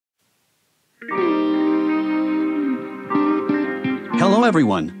Hello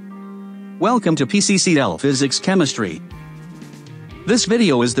everyone. Welcome to PCCL Physics Chemistry. This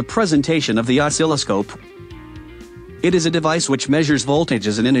video is the presentation of the oscilloscope. It is a device which measures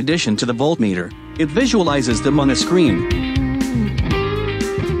voltages, and in addition to the voltmeter, it visualizes them on a screen.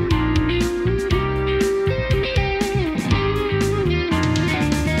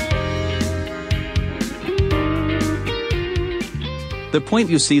 The point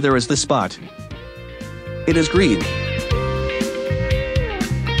you see there is the spot. It is green.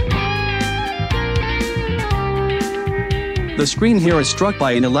 The screen here is struck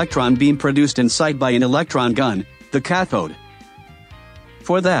by an electron beam produced inside by an electron gun, the cathode.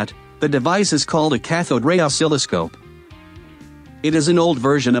 For that, the device is called a cathode-ray oscilloscope. It is an old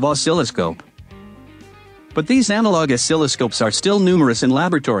version of oscilloscope. But these analog oscilloscopes are still numerous in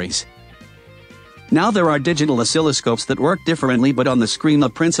laboratories. Now there are digital oscilloscopes that work differently, but on the screen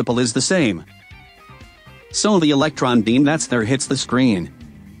the principle is the same. So the electron beam that's there hits the screen.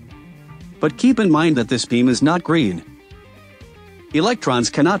 But keep in mind that this beam is not green. Electrons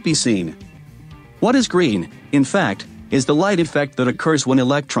cannot be seen. What is green, in fact, is the light effect that occurs when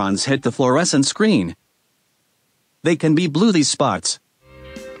electrons hit the fluorescent screen. They can be blue, these spots.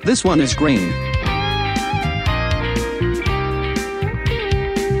 This one is green.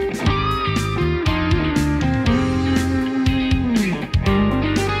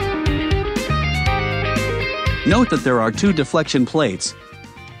 Note that there are two deflection plates.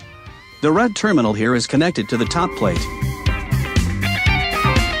 The red terminal here is connected to the top plate.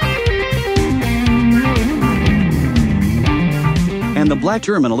 And the black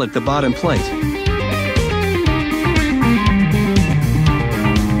terminal at the bottom plate.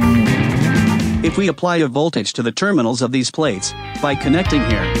 If we apply a voltage to the terminals of these plates, by connecting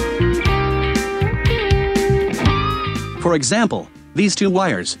here. For example, these two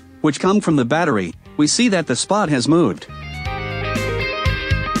wires, which come from the battery, we see that the spot has moved.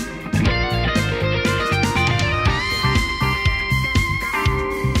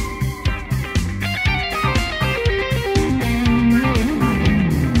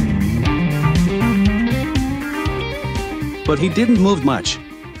 But he didn't move much.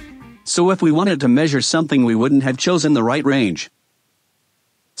 So if we wanted to measure something, we wouldn't have chosen the right range.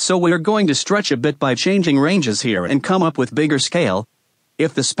 So we're going to stretch a bit by changing ranges here and come up with bigger scale.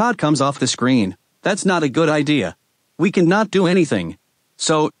 If the spot comes off the screen, that's not a good idea. We cannot do anything.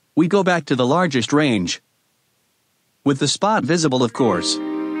 So, we go back to the largest range. With the spot visible, of course.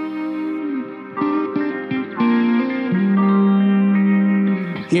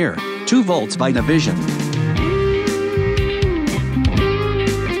 Here, 2 volts by division.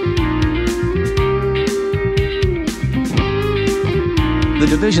 The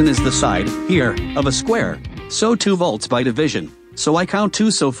division is the side, here, of a square, so 2 volts by division, so I count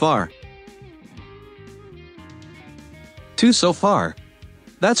 2 so far. 2 so far.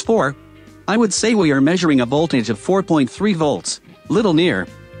 That's 4. I would say we are measuring a voltage of 4.3 volts, little near.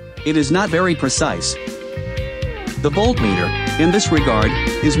 It is not very precise. The voltmeter, in this regard,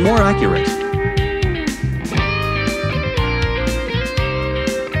 is more accurate.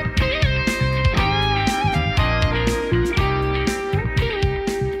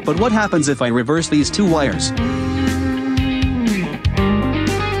 But what happens if I reverse these 2 wires?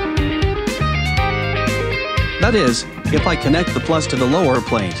 That is, if I connect the plus to the lower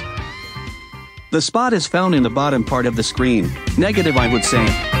plate. The spot is found in the bottom part of the screen, negative I would say.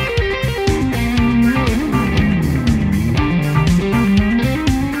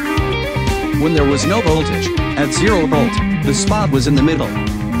 When there was no voltage, at 0 volt, the spot was in the middle.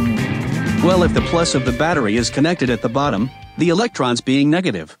 Well, if the plus of the battery is connected at the bottom, the electrons being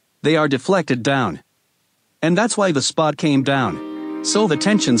negative, they are deflected down. And that's why the spot came down. So the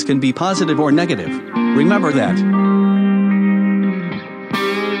tensions can be positive or negative. Remember that.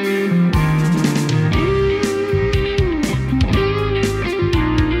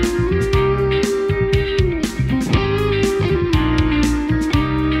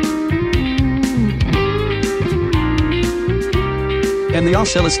 And the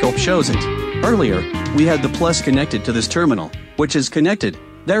oscilloscope shows it. Earlier, we had the plus connected to this terminal, which is connected,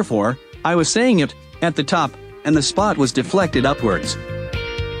 therefore, I was saying it, at the top, and the spot was deflected upwards.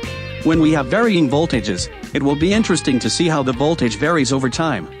 When we have varying voltages, it will be interesting to see how the voltage varies over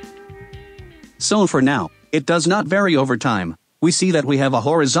time. So for now, it does not vary over time. We see that we have a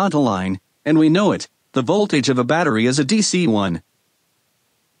horizontal line, and we know it, the voltage of a battery is a DC one.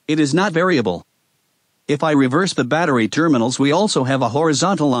 It is not variable. If I reverse the battery terminals, we also have a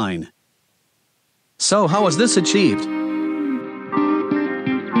horizontal line. So how is this achieved?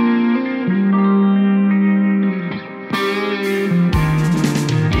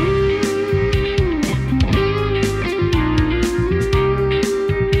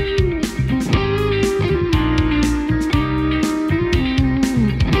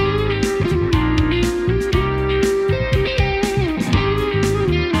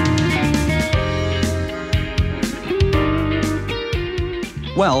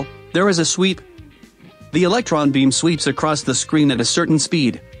 Well, there is a sweep. The electron beam sweeps across the screen at a certain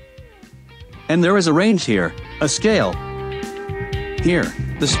speed. And there is a range here, a scale. Here,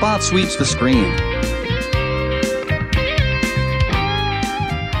 the spot sweeps the screen.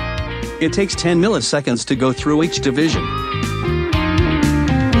 It takes 10 milliseconds to go through each division.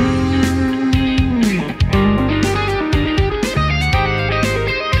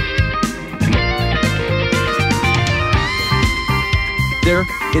 There,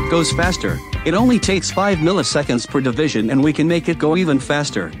 it goes faster. It only takes 5 milliseconds per division, and we can make it go even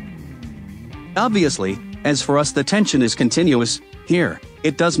faster. Obviously, as for us, the tension is continuous. Here,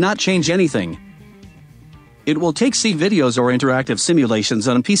 it does not change anything. It will take C videos or interactive simulations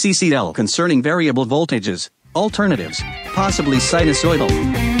on PCCL concerning variable voltages, alternatives, possibly sinusoidal.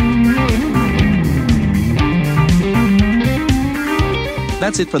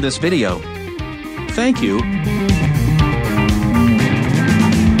 That's it for this video. Thank you.